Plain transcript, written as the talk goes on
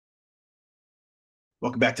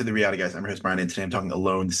Welcome back to the Reality Guys. I'm your host Brian, and today I'm talking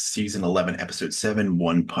Alone, season 11, episode 7,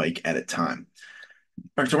 one pike at a time.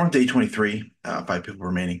 All right, so we're on day 23, five people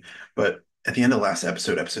remaining. But at the end of the last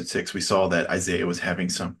episode, episode 6, we saw that Isaiah was having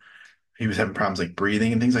he was having problems like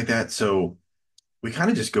breathing and things like that. So we kind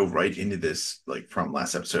of just go right into this like from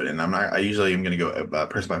last episode. And I usually am going to go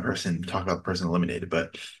person by person, talk about the person eliminated.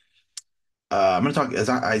 But I'm going to talk as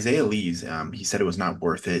Isaiah leaves. He said it was not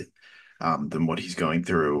worth it than what he's going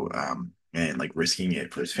through and like risking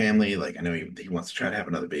it for his family. Like I know he wants to try to have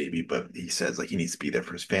another baby, but he says like he needs to be there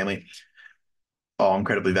for his family. All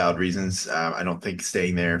incredibly valid reasons. I don't think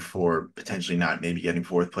staying there for potentially not maybe getting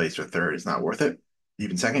fourth place or third is not worth it,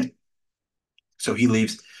 even second. So he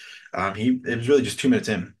leaves. It was really just 2 minutes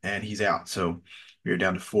in, and he's out. So we're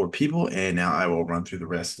down to four people, and now I will run through the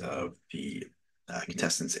rest of the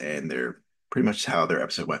contestants and their pretty much how their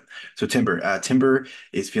episode went. So Timber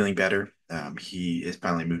is feeling better. He is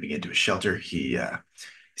finally moving into a shelter. He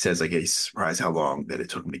says like he's surprised how long that it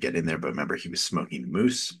took him to get in there, but remember he was smoking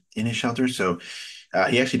moose in his shelter. So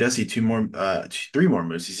he actually does see three more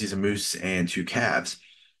moose. He sees a moose and two calves,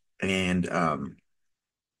 and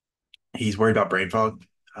he's worried about brain fog.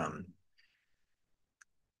 It's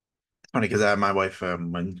funny because my wife,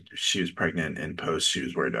 when she was pregnant and post, she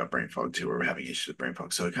was worried about brain fog too, or having issues with brain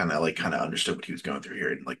fog. So I kind of understood what he was going through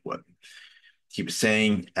here and like what he was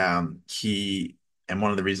saying. And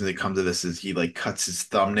one of the reasons it comes to this is he like cuts his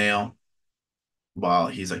thumbnail while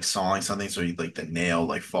he's like sawing something, so he like the nail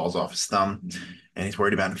like falls off his thumb, and he's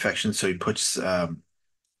worried about infection, so he puts some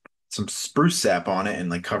spruce sap on it and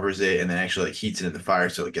like covers it, and then actually like heats it in the fire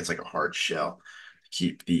so it gets like a hard shell to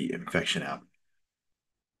keep the infection out.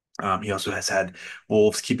 He also has had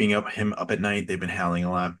wolves keeping him up at night. They've been howling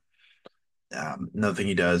a lot. Another thing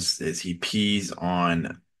he does is he pees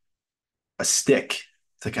on a stick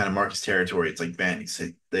to kind of mark his territory. It's like bent.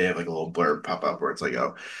 They have like a little blurb pop up where it's like,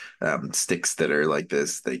 oh, sticks that are like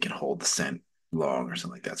this, they can hold the scent long or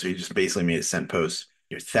something like that. So he just basically made a scent post.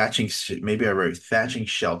 You're thatching, maybe I wrote thatching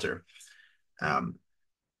shelter. Um,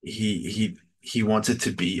 he wants it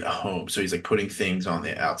to be a home, so he's like putting things on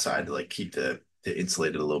the outside to like keep the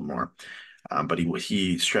insulated a little more. But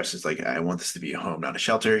he stresses like I want this to be a home, not a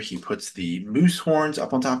shelter. He puts the moose horns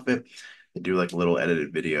up on top of it. They do like a little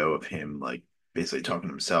edited video of him like basically talking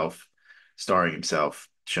to himself, starring himself,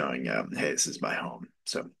 showing hey, this is my home.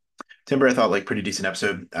 So Timber, I thought like pretty decent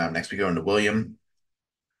episode. Next we go into William.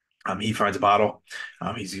 He finds a bottle.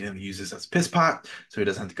 He's going to use this as a piss pot, so he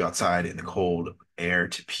doesn't have to go outside in the cold air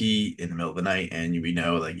to pee in the middle of the night. And we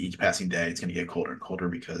know, like each passing day, it's going to get colder and colder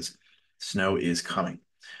because snow is coming.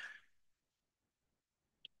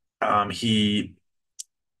 He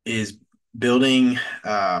is building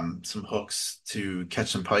some hooks to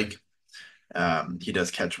catch some pike. He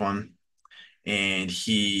does catch one, and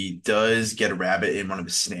he does get a rabbit in one of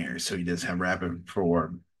his snares. So he does have rabbit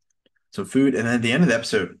for some food. And then at the end of the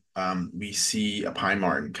episode, we see a pine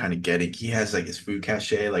marten kind of he has like his food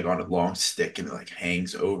cache like on a long stick and it like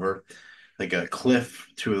hangs over like a cliff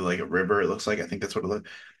to like a river. It looks like, I think that's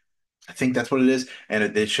what it is.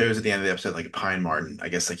 And it shows at the end of the episode like a pine marten. I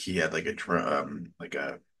guess like he had like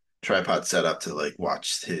a tripod set up to like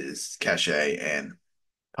watch his cache, and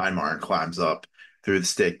pine marten climbs up through the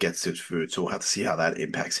stick, gets to his food. So we'll have to see how that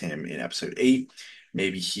impacts him in episode 8.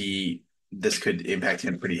 Maybe this could impact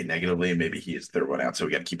him pretty negatively, and maybe he is the third one out. So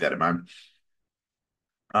we got to keep that in mind.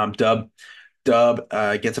 Um, Dub Dub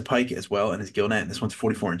gets a pike as well in his gill net, and this one's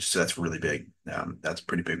 44 inches, so that's really big. That's a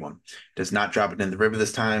pretty big one. Does not drop it in the river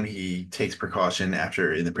this time. He takes precaution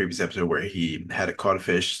after in the previous episode where he had caught a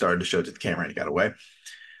fish, started to show it to the camera, and he got away.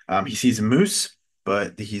 He sees a moose,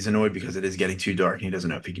 but he's annoyed because it is getting too dark, and he doesn't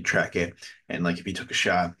know if he can track it. And like if he took a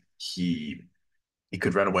shot, he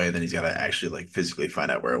could run away, and then he's got to actually like physically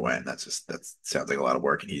find out where it went. That sounds like a lot of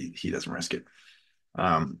work, and he doesn't risk it.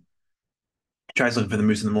 Um, tries looking for the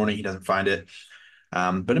moose in the morning. He doesn't find it.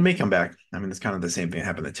 But it may come back. I mean, it's kind of the same thing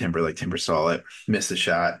happened to Timber. Like Timber saw it, missed the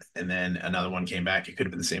shot, and then another one came back. It could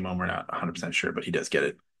have been the same one. We're not 100% sure, but he does get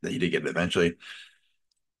it. That he did get it eventually.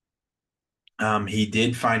 He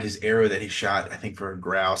did find his arrow that he shot, I think, for a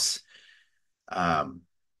grouse. Um,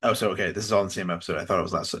 oh, so okay, this is all in the same episode. I thought it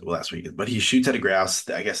was last week, but he shoots at a grouse.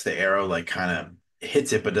 I guess the arrow like kind of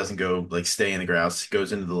hits it, but doesn't go like stay in the grouse.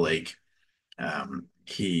 Goes into the lake.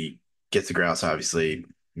 He gets the grouse, obviously,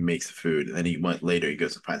 makes the food, and then he went later. He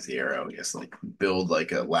goes and finds the arrow. He has to like build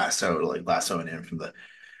like a lasso to like lasso it in from the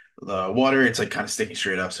water. It's like kind of sticking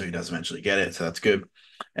straight up, so he does eventually get it. So that's good.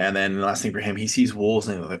 And then the last thing for him, he sees wolves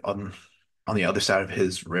on the other side of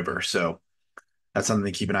his river. So that's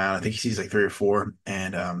something to keep an eye on. I think he sees like three or four,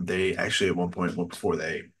 and they actually at one point, well, before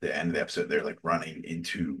the end of the episode, they're like running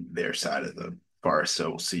into their side of Forest, so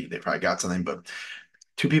we'll see. They probably got something, but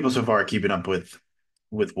two people so far are keeping up with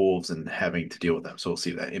wolves and having to deal with them. So we'll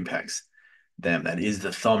see if that impacts them. That is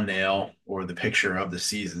the thumbnail or the picture of the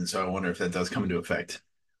season. So I wonder if that does come into effect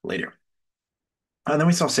later. And then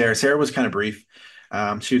we saw Sarah. Sarah was kind of brief.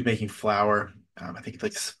 She was making flour. I think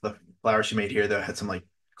like the flour she made here though had some like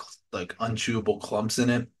unchewable clumps in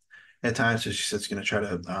it at times. So she said she's going to try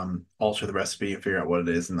to alter the recipe and figure out what it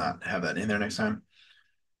is and not have that in there next time.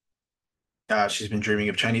 She's been dreaming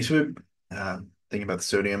of Chinese food, thinking about the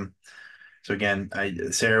sodium. So again,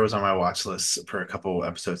 Sarah was on my watch list for a couple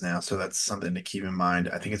episodes now, so that's something to keep in mind.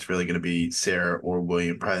 I think it's really going to be Sarah or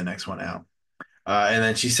William, probably the next one out. And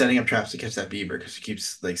then she's setting up traps to catch that beaver because she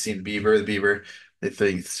keeps like seeing the beaver. The beaver, they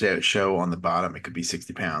think show on the bottom. It could be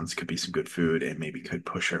 60 pounds, could be some good food, and maybe could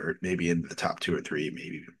push her maybe into the top two or three,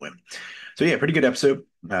 maybe even win. So yeah, pretty good episode.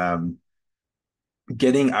 I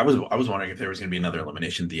was wondering if there was going to be another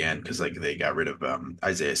elimination at the end because like they got rid of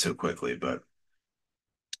Isaiah so quickly, but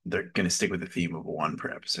they're going to stick with the theme of one per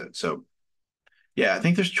episode. So yeah, I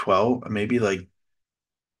think there's 12, maybe like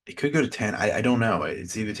it could go to 10. I don't know.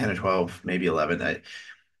 It's either 10 or 12, maybe 11.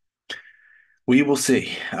 We will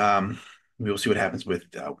see. We will see what happens with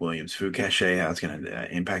Williams' food cachet, how it's going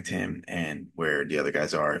to impact him, and where the other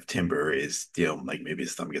guys are. If Timber is, like maybe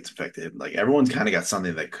his stomach gets affected. Like everyone's kind of got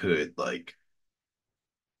something that could like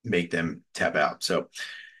make them tap out. So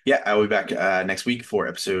yeah, I will be back next week for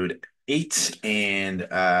episode 8, and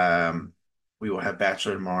we will have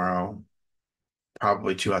Bachelor tomorrow.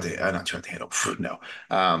 Probably Too Hot to not Too Hot to Handle. No,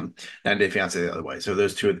 90 Day Fiance the other way. So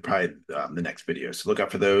those two are probably the next video. So look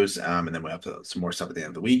out for those. And then we'll have some more stuff at the end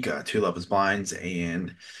of the week. Two Love Is Blinds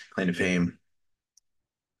and Claim to Fame.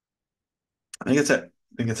 I think that's it.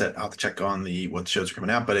 I think that's it. I'll have to check on the what shows are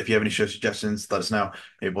coming out. But if you have any show suggestions, let us know.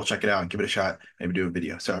 Maybe we'll check it out and give it a shot. Maybe do a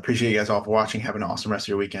video. So I appreciate you guys all for watching. Have an awesome rest of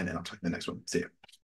your weekend, and I'll talk to you in the next one. See you.